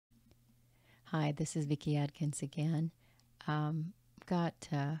Hi, this is Vicky Adkins again. Got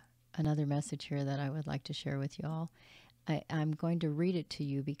another message here that I would like to share with you all. I'm going to read it to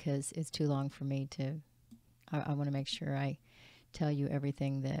you because it's too long for me to. I want to make sure I tell you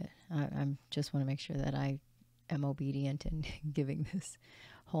everything that I just want to make sure that I am obedient in giving this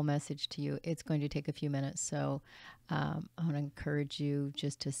whole message to you. It's going to take a few minutes, so I want to encourage you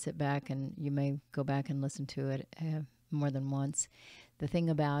just to sit back, and you may go back and listen to it more than once. The thing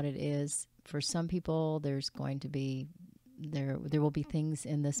about it is, for some people, there's going to be there will be things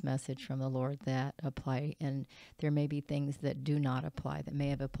in this message from the Lord that apply, and there may be things that do not apply, that may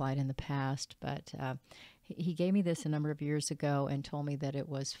have applied in the past. But he gave me this a number of years ago and told me that it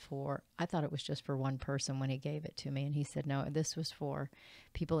was for, I thought it was just for one person when he gave it to me. And he said, no, this was for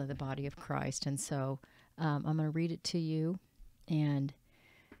people in the body of Christ. And so I'm going to read it to you. And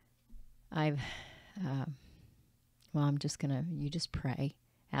I'm just going to, you just pray,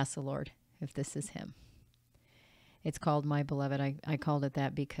 ask the Lord if this is him. It's called My Beloved. I called it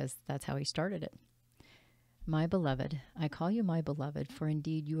that because that's how he started it. My beloved, I call you my beloved, for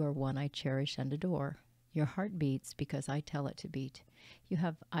indeed you are one I cherish and adore. Your heart beats because I tell it to beat. You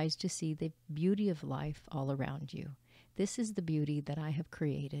have eyes to see the beauty of life all around you. This is the beauty that I have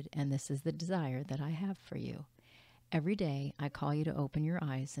created, and this is the desire that I have for you. Every day I call you to open your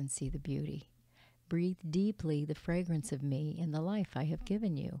eyes and see the beauty. Breathe deeply the fragrance of me in the life I have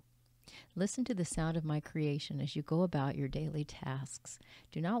given you. Listen to the sound of my creation as you go about your daily tasks.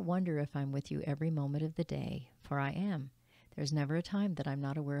 Do not wonder if I'm with you every moment of the day, for I am. There's never a time that I'm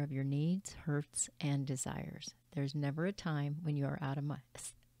not aware of your needs, hurts, and desires. There's never a time when you are out of my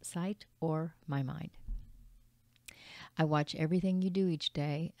sight or my mind. I watch everything you do each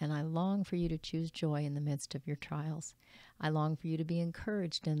day, and I long for you to choose joy in the midst of your trials. I long for you to be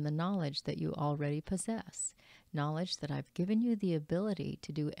encouraged in the knowledge that you already possess, knowledge that I've given you the ability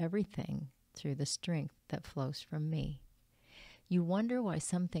to do everything through the strength that flows from me. You wonder why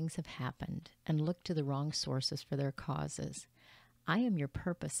some things have happened and look to the wrong sources for their causes. I am your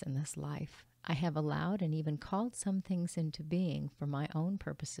purpose in this life. I have allowed and even called some things into being for my own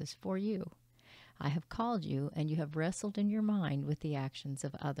purposes for you. I have called you, and you have wrestled in your mind with the actions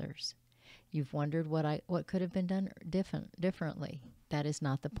of others. You've wondered what could have been done differently. That is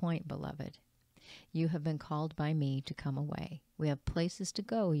not the point, beloved. You have been called by me to come away. We have places to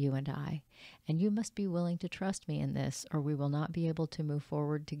go, you and I, and you must be willing to trust me in this, or we will not be able to move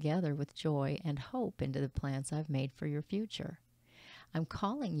forward together with joy and hope into the plans I've made for your future. I'm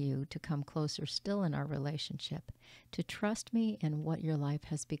calling you to come closer still in our relationship, to trust me in what your life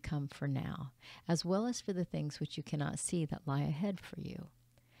has become for now, as well as for the things which you cannot see that lie ahead for you.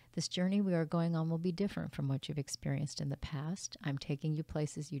 This journey we are going on will be different from what you've experienced in the past. I'm taking you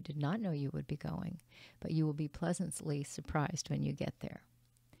places you did not know you would be going, but you will be pleasantly surprised when you get there.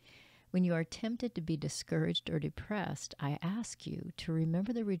 When you are tempted to be discouraged or depressed, I ask you to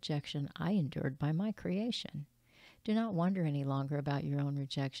remember the rejection I endured by my creation. Do not wonder any longer about your own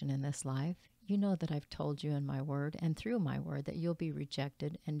rejection in this life. You know that I've told you in my word and through my word that you'll be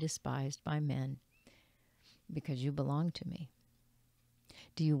rejected and despised by men because you belong to me.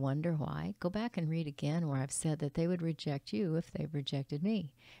 Do you wonder why? Go back and read again where I've said that they would reject you if they've rejected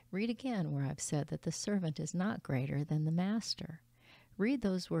me. Read again where I've said that the servant is not greater than the master. Read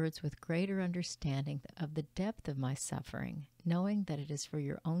those words with greater understanding of the depth of my suffering, knowing that it is for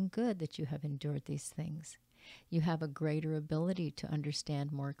your own good that you have endured these things. You have a greater ability to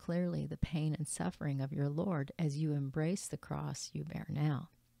understand more clearly the pain and suffering of your Lord as you embrace the cross you bear now.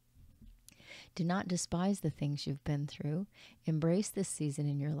 Do not despise the things you've been through. Embrace this season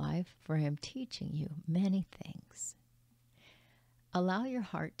in your life, for I am teaching you many things. Allow your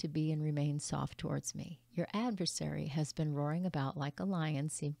heart to be and remain soft towards me. Your adversary has been roaring about like a lion,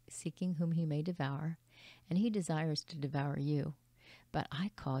 seeking whom he may devour, and he desires to devour you. But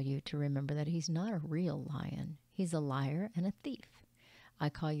I call you to remember that he's not a real lion. He's a liar and a thief. I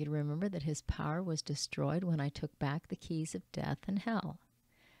call you to remember that his power was destroyed when I took back the keys of death and hell.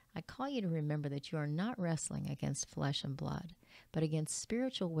 I call you to remember that you are not wrestling against flesh and blood, but against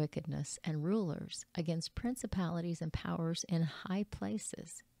spiritual wickedness and rulers, against principalities and powers in high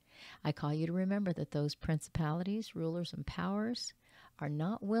places. I call you to remember that those principalities, rulers, and powers are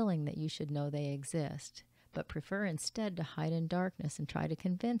not willing that you should know they exist, but prefer instead to hide in darkness and try to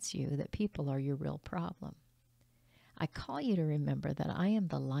convince you that people are your real problem. I call you to remember that I am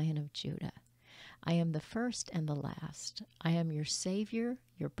the Lion of Judah. I am the first and the last. I am your Savior,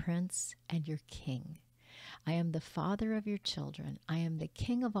 your Prince, and your King. I am the Father of your children. I am the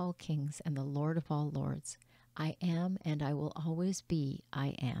King of all kings and the Lord of all lords. I am and I will always be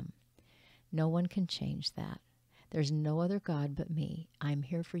I am. No one can change that. There's no other God but me. I'm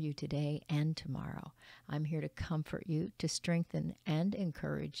here for you today and tomorrow. I'm here to comfort you, to strengthen and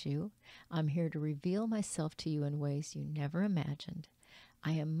encourage you. I'm here to reveal myself to you in ways you never imagined.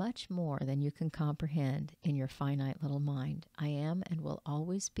 I am much more than you can comprehend in your finite little mind. I am and will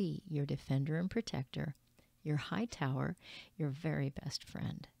always be your defender and protector, your high tower, your very best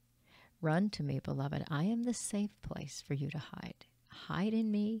friend. Run to me, beloved. I am the safe place for you to hide. Hide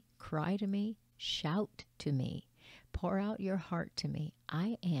in me, cry to me, shout to me, pour out your heart to me.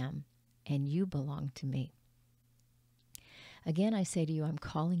 I am, and you belong to me. Again, I say to you, I'm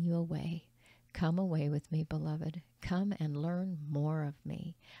calling you away. Come away with me, beloved. Come and learn more of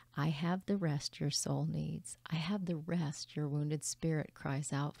me. I have the rest your soul needs. I have the rest your wounded spirit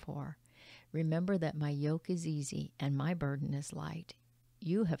cries out for. Remember that my yoke is easy and my burden is light.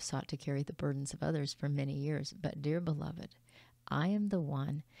 You have sought to carry the burdens of others for many years, but dear beloved, I am the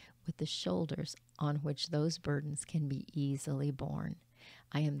one with the shoulders on which those burdens can be easily borne.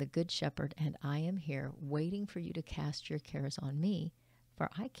 I am the good shepherd, and I am here waiting for you to cast your cares on me, for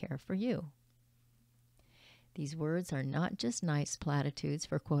I care for you. These words are not just nice platitudes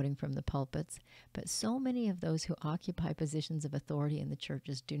for quoting from the pulpits, but so many of those who occupy positions of authority in the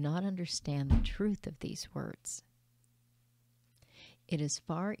churches do not understand the truth of these words. It is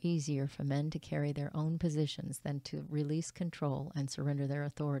far easier for men to carry their own positions than to release control and surrender their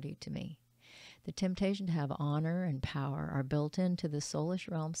authority to me. The temptation to have honor and power are built into the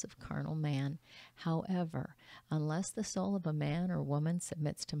soulish realms of carnal man. However, unless the soul of a man or woman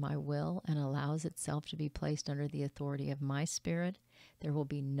submits to my will and allows itself to be placed under the authority of my spirit, there will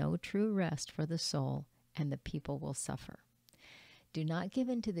be no true rest for the soul, and the people will suffer. Do not give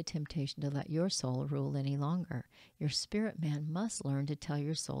in to the temptation to let your soul rule any longer. Your spirit man must learn to tell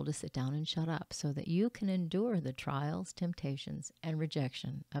your soul to sit down and shut up so that you can endure the trials, temptations, and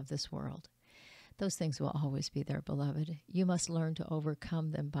rejection of this world. Those things will always be there, beloved. You must learn to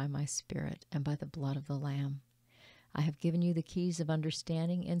overcome them by my Spirit and by the blood of the Lamb. I have given you the keys of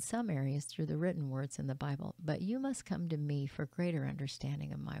understanding in some areas through the written words in the Bible, but you must come to me for greater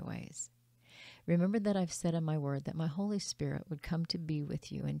understanding of my ways. Remember that I've said in my word that my Holy Spirit would come to be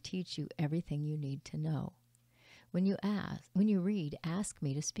with you and teach you everything you need to know. When you read, ask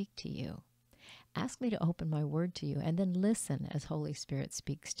me to speak to you. Ask me to open my word to you, and then listen as Holy Spirit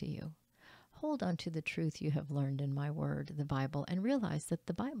speaks to you. Hold on to the truth you have learned in my word, the Bible, and realize that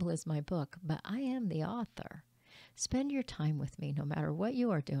the Bible is my book, but I am the author. Spend your time with me no matter what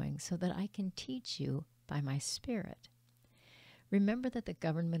you are doing so that I can teach you by my Spirit. Remember that the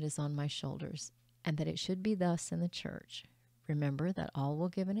government is on my shoulders and that it should be thus in the church. Remember that all will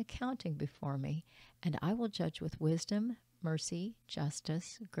give an accounting before me, and I will judge with wisdom, mercy,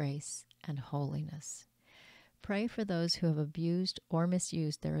 justice, grace, and holiness. Pray for those who have abused or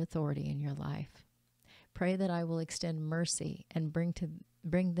misused their authority in your life. Pray that I will extend mercy and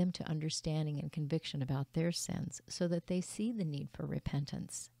bring them to understanding and conviction about their sins so that they see the need for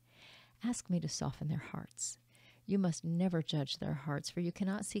repentance. Ask me to soften their hearts. You must never judge their hearts, for you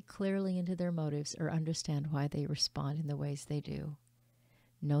cannot see clearly into their motives or understand why they respond in the ways they do.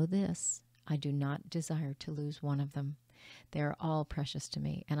 Know this, I do not desire to lose one of them. They are all precious to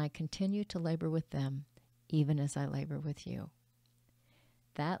me, and I continue to labor with them, even as I labor with you.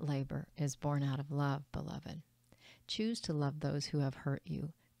 That labor is born out of love, beloved. Choose to love those who have hurt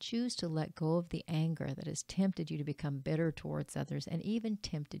you. Choose to let go of the anger that has tempted you to become bitter towards others and even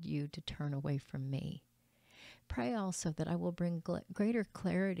tempted you to turn away from me. Pray also that I will bring greater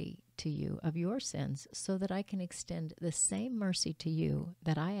clarity to you of your sins so that I can extend the same mercy to you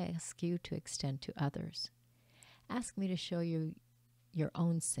that I ask you to extend to others. Ask me to show you your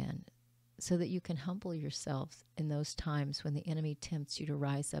own sin so that you can humble yourselves in those times when the enemy tempts you to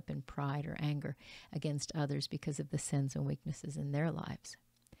rise up in pride or anger against others because of the sins and weaknesses in their lives.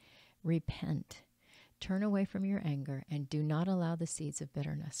 Repent. Turn away from your anger and do not allow the seeds of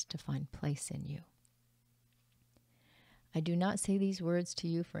bitterness to find place in you. I do not say these words to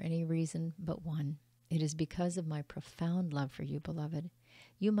you for any reason but one. It is because of my profound love for you, beloved.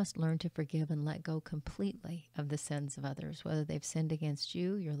 You must learn to forgive and let go completely of the sins of others, whether they've sinned against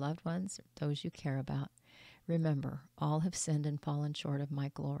you, your loved ones, or those you care about. Remember, all have sinned and fallen short of my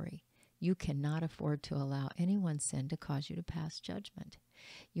glory. You cannot afford to allow anyone's sin to cause you to pass judgment.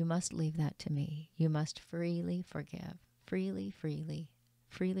 You must leave that to me. You must freely forgive. Freely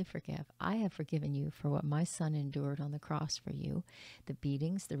forgive. I have forgiven you for what my Son endured on the cross for you, the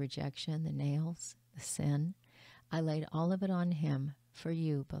beatings, the rejection, the nails, the sin. I laid all of it on him for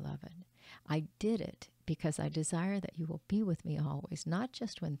you, beloved. I did it because I desire that you will be with me always, not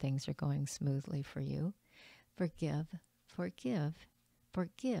just when things are going smoothly for you. Forgive,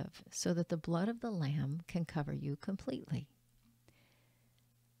 Forgive so that the blood of the Lamb can cover you completely.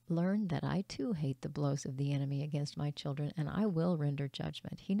 Learn that I too hate the blows of the enemy against my children, and I will render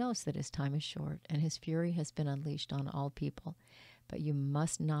judgment. He knows that his time is short, and his fury has been unleashed on all people, but you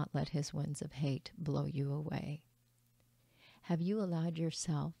must not let his winds of hate blow you away. Have you allowed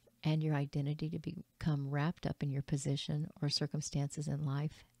yourself and your identity to become wrapped up in your position or circumstances in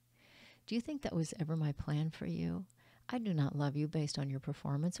life? Do you think that was ever my plan for you? I do not love you based on your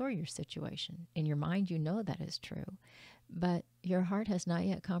performance or your situation. In your mind, you know that is true, but your heart has not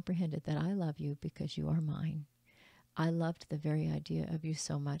yet comprehended that I love you because you are mine. I loved the very idea of you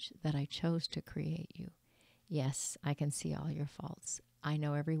so much that I chose to create you. Yes, I can see all your faults. I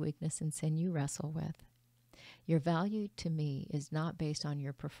know every weakness and sin you wrestle with. Your value to me is not based on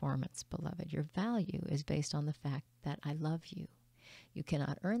your performance, beloved. Your value is based on the fact that I love you. You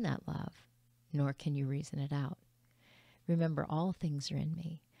cannot earn that love, nor can you reason it out. Remember, all things are in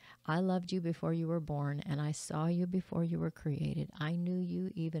me. I loved you before you were born, and I saw you before you were created. I knew you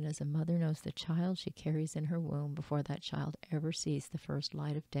even as a mother knows the child she carries in her womb before that child ever sees the first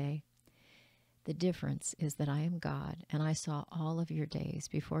light of day. The difference is that I am God, and I saw all of your days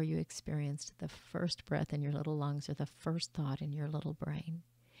before you experienced the first breath in your little lungs or the first thought in your little brain.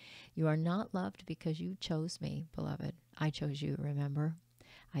 You are not loved because you chose me, beloved. I chose you, remember?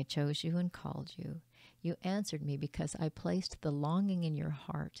 I chose you and called you. You answered me because I placed the longing in your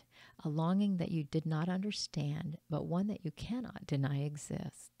heart, a longing that you did not understand, but one that you cannot deny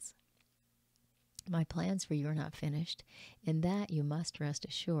exists. My plans for you are not finished. In that you must rest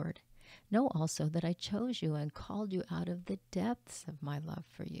assured. Know also that I chose you and called you out of the depths of my love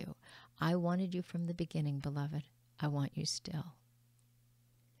for you. I wanted you from the beginning, beloved. I want you still.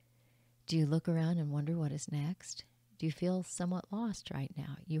 Do you look around and wonder what is next? Do you feel somewhat lost right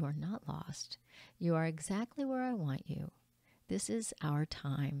now? You are not lost. You are exactly where I want you. This is our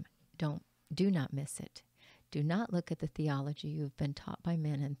time. Do not miss it. Do not look at the theology you have been taught by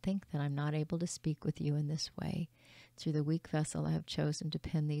men and think that I'm not able to speak with you in this way. Through the weak vessel I have chosen to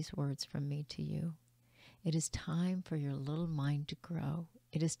pen these words from me to you. It is time for your little mind to grow.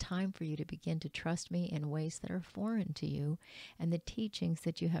 It is time for you to begin to trust me in ways that are foreign to you and the teachings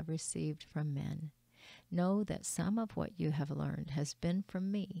that you have received from men. Know that some of what you have learned has been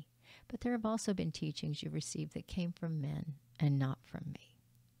from me, but there have also been teachings you received that came from men and not from me.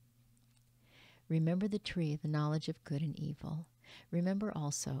 Remember the tree of the knowledge of good and evil. Remember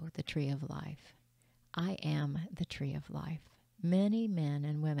also the tree of life. I am the tree of life. Many men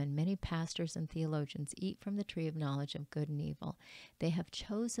and women, many pastors and theologians eat from the tree of knowledge of good and evil. They have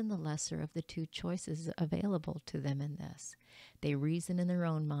chosen the lesser of the two choices available to them in this. They reason in their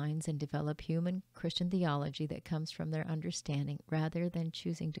own minds and develop human Christian theology that comes from their understanding rather than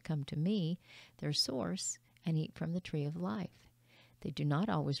choosing to come to me, their source, and eat from the tree of life. They do not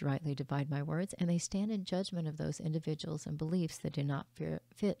always rightly divide my words, and they stand in judgment of those individuals and beliefs that do not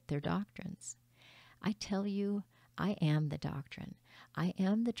fit their doctrines. I tell you, I am the doctrine. I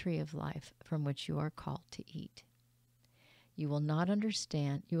am the tree of life from which you are called to eat. You will not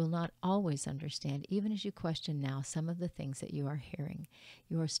understand, you will not always understand, even as you question now some of the things that you are hearing.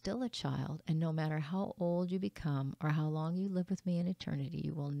 You are still a child, and no matter how old you become or how long you live with me in eternity,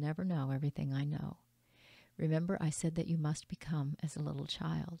 you will never know everything I know. Remember, I said that you must become as a little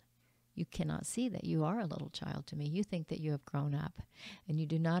child. You cannot see that you are a little child to me. You think that you have grown up, and you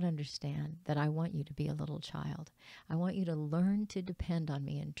do not understand that I want you to be a little child. I want you to learn to depend on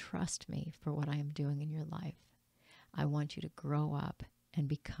me and trust me for what I am doing in your life. I want you to grow up and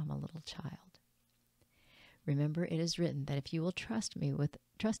become a little child. Remember, it is written that if you will trust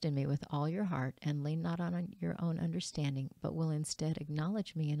in me with all your heart and lean not on your own understanding, but will instead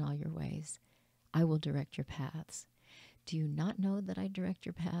acknowledge me in all your ways, I will direct your paths. Do you not know that I direct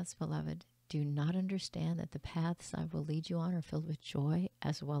your paths, beloved? Do you not understand that the paths I will lead you on are filled with joy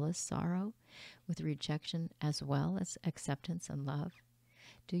as well as sorrow, with rejection as well as acceptance and love?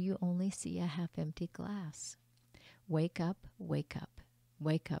 Do you only see a half-empty glass? Wake up, wake up.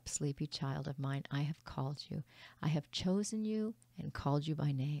 Wake up, sleepy child of mine. I have called you. I have chosen you and called you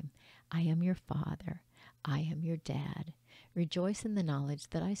by name. I am your father. I am your dad. Rejoice in the knowledge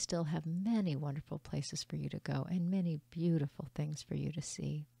that I still have many wonderful places for you to go and many beautiful things for you to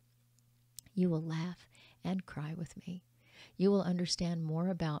see. You will laugh and cry with me. You will understand more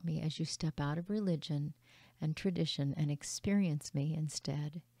about me as you step out of religion and tradition and experience me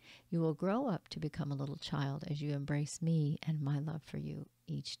instead. You will grow up to become a little child as you embrace me and my love for you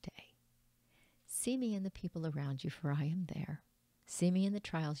each day. See me in the people around you, for I am there. See me in the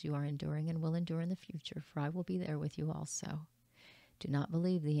trials you are enduring and will endure in the future, for I will be there with you also. Do not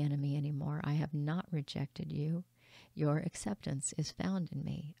believe the enemy anymore. I have not rejected you. Your acceptance is found in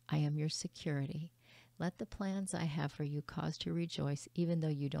me. I am your security. Let the plans I have for you cause to rejoice, even though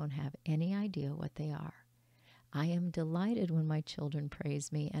you don't have any idea what they are. I am delighted when my children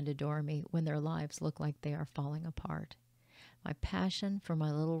praise me and adore me, when their lives look like they are falling apart. My passion for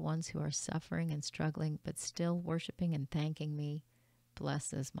my little ones who are suffering and struggling, but still worshiping and thanking me,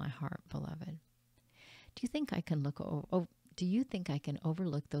 blesses my heart, beloved. Do you think I can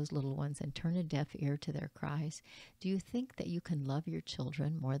overlook those little ones and turn a deaf ear to their cries? Do you think that you can love your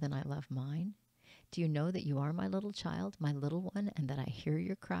children more than I love mine? Do you know that you are my little child, my little one, and that I hear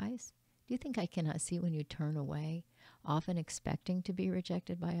your cries? Do you think I cannot see when you turn away, often expecting to be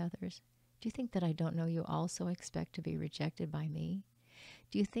rejected by others? Do you think that I don't know you also expect to be rejected by me?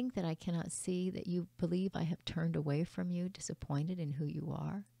 Do you think that I cannot see that you believe I have turned away from you, disappointed in who you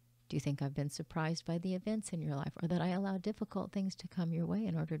are? Do you think I've been surprised by the events in your life, or that I allow difficult things to come your way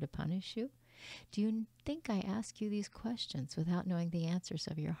in order to punish you? Do you think I ask you these questions without knowing the answers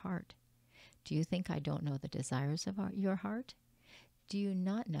of your heart? Do you think I don't know the desires of your heart? Do you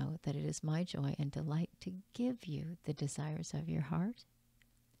not know that it is my joy and delight to give you the desires of your heart?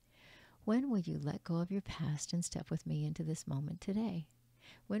 When will you let go of your past and step with me into this moment today?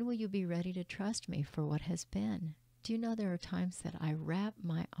 When will you be ready to trust me for what has been? Do you know there are times that I wrap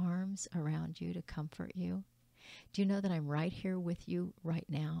my arms around you to comfort you? Do you know that I'm right here with you right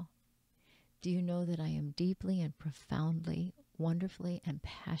now? Do you know that I am deeply and profoundly, wonderfully and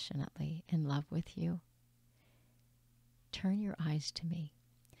passionately in love with you? Turn your eyes to me.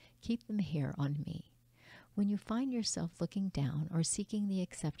 Keep them here on me. When you find yourself looking down or seeking the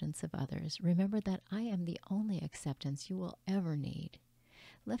acceptance of others, remember that I am the only acceptance you will ever need.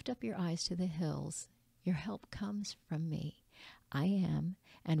 Lift up your eyes to the hills. Your help comes from me. I am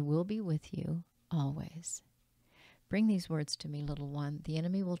and will be with you always. Bring these words to me, little one. The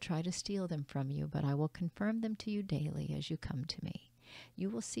enemy will try to steal them from you, but I will confirm them to you daily as you come to me. You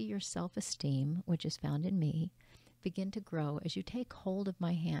will see your self-esteem, which is found in me, begin to grow as you take hold of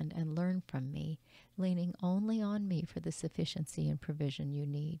my hand and learn from me, leaning only on me for the sufficiency and provision you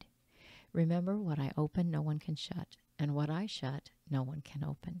need. Remember, what I open, no one can shut, and what I shut, no one can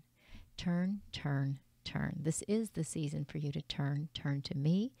open. Turn, turn, turn. This is the season for you to turn. Turn to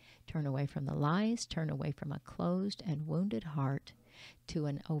me. Turn away from the lies. Turn away from a closed and wounded heart to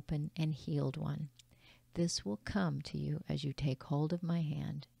an open and healed one. This will come to you as you take hold of my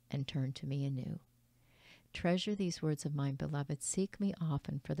hand and turn to me anew. Treasure these words of mine, beloved. Seek me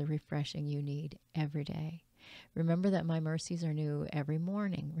often for the refreshing you need every day. Remember that my mercies are new every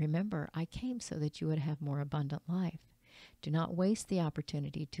morning. Remember, I came so that you would have more abundant life. Do not waste the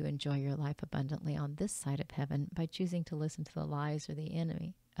opportunity to enjoy your life abundantly on this side of heaven by choosing to listen to the lies of the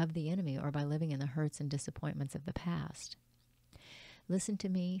enemy, or by living in the hurts and disappointments of the past. Listen to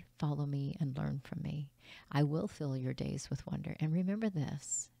me, follow me, and learn from me. I will fill your days with wonder. And remember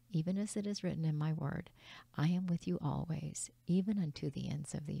this, even as it is written in my word, I am with you always, even unto the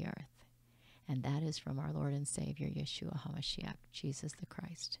ends of the earth. And that is from our Lord and Savior, Yeshua HaMashiach, Jesus the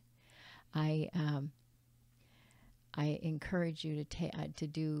Christ. I encourage you to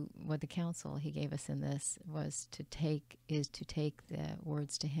do what the counsel he gave us in this was to take the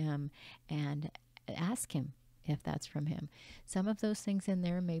words to him and ask him if that's from him. Some of those things in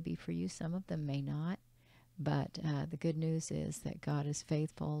there may be for you, some of them may not. But the good news is that God is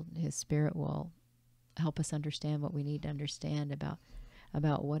faithful. His Spirit will help us understand what we need to understand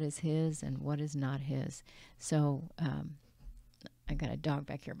about what is his and what is not his. So I got a dog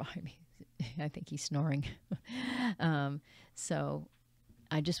back here behind me. I think he's snoring. So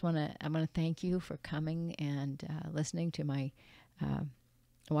I just want to thank you for coming and listening to my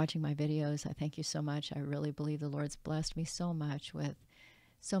watching my videos. I thank you so much. I really believe the Lord's blessed me so much with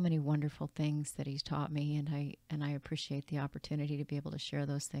so many wonderful things that he's taught me, and I appreciate the opportunity to be able to share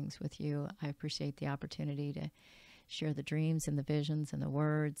those things with you. I appreciate the opportunity to share the dreams and the visions and the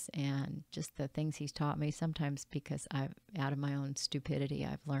words and just the things he's taught me, sometimes because out of my own stupidity,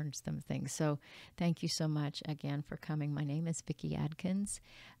 I've learned some things. So thank you so much again for coming. My name is Vicky Adkins.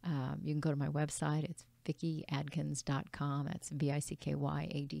 You can go to my website. It's VickyAdkins.com. That's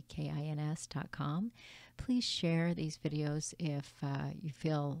VICKYADKINS.com. Please share these videos if you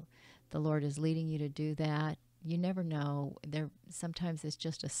feel the Lord is leading you to do that. You never know. Sometimes it's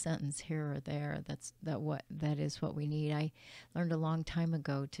just a sentence here or there. That is what we need. I learned a long time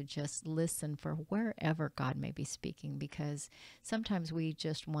ago to just listen for wherever God may be speaking, because sometimes we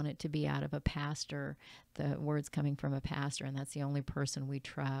just want it to be out of a pastor, the words coming from a pastor, and that's the only person we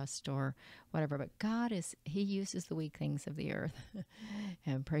trust or whatever. But God he uses the weak things of the earth.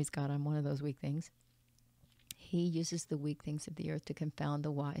 And praise God, I'm one of those weak things. He uses the weak things of the earth to confound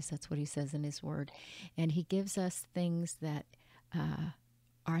the wise. That's what he says in his word. And he gives us things that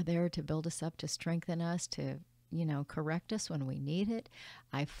are there to build us up, to strengthen us, to, correct us when we need it.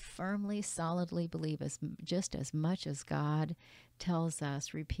 I firmly, solidly believe just as much as God tells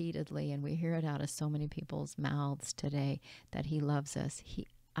us repeatedly, and we hear it out of so many people's mouths today, that he loves us.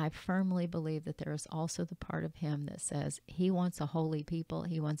 I firmly believe that there is also the part of him that says he wants a holy people.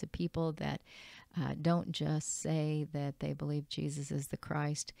 He wants a people that don't just say that they believe Jesus is the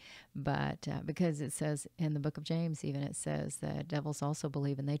Christ, but because it says in the book of James, even it says that devils also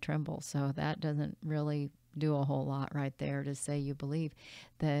believe and they tremble. So that doesn't really do a whole lot right there to say you believe.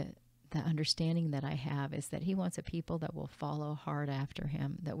 The understanding that I have is that he wants a people that will follow hard after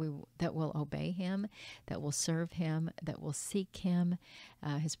him, that will obey him, that will serve him, that will seek him.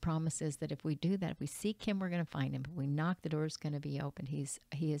 His promise is that if we do that, if we seek him, we're going to find him. If we knock, the door is going to be open. He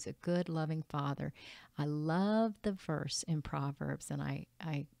is a good, loving Father. I love the verse in Proverbs, and I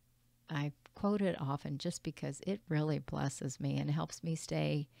quote it often just because it really blesses me and helps me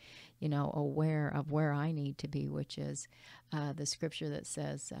stay, aware of where I need to be, which is the scripture that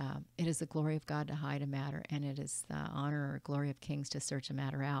says, it is the glory of God to hide a matter, and it is the honor or glory of kings to search a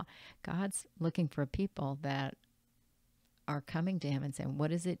matter out. God's looking for people that are coming to him and saying,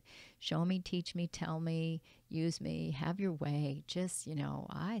 what is it? Show me, teach me, tell me, use me, have your way. Just,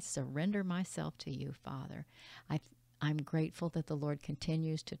 I surrender myself to you, Father. I'm grateful that the Lord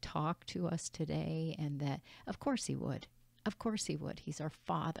continues to talk to us today, and that, of course he would. Of course he would. He's our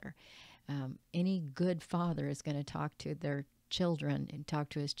Father. Any good father is going to talk to their children and talk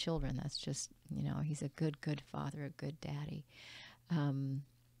to his children. That's just, he's a good, good father, a good daddy.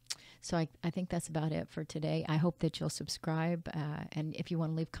 So I think that's about it for today. I hope that you'll subscribe. And if you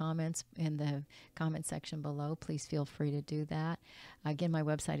want to leave comments in the comment section below, please feel free to do that. Again, my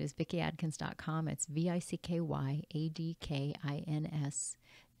website is VickyAdkins.com. It's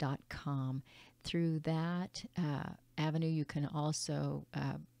VICKYADKINS.com. Through that avenue, you can also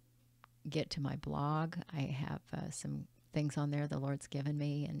get to my blog. I have some things on there the Lord's given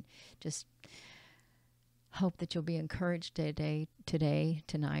me, and just hope that you'll be encouraged today,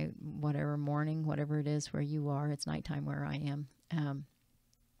 tonight, whatever morning, whatever it is where you are. It's nighttime where I am.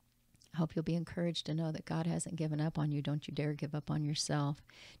 I hope you'll be encouraged to know that God hasn't given up on you. Don't you dare give up on yourself.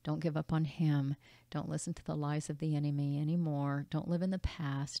 Don't give up on him. Don't listen to the lies of the enemy anymore. Don't live in the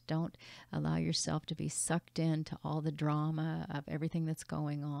past. Don't allow yourself to be sucked into all the drama of everything that's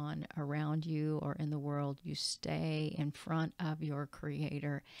going on around you or in the world. You stay in front of your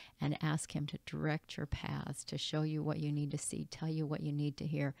Creator and ask him to direct your paths, to show you what you need to see, tell you what you need to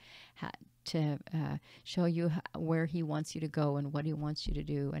hear, to show you where he wants you to go and what he wants you to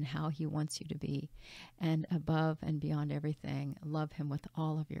do and how he wants you to be. And above and beyond everything, love him with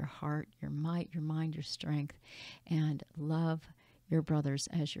all of your heart, your might, your mind, your strength, and love your brothers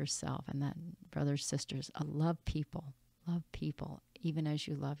as yourself. And that, brothers, sisters, love people, even as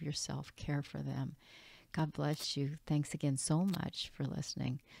you love yourself. Care for them. God bless you. Thanks again so much for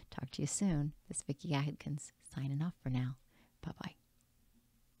listening. Talk to you soon. This is Vicky Adkins signing off for now. Bye-bye.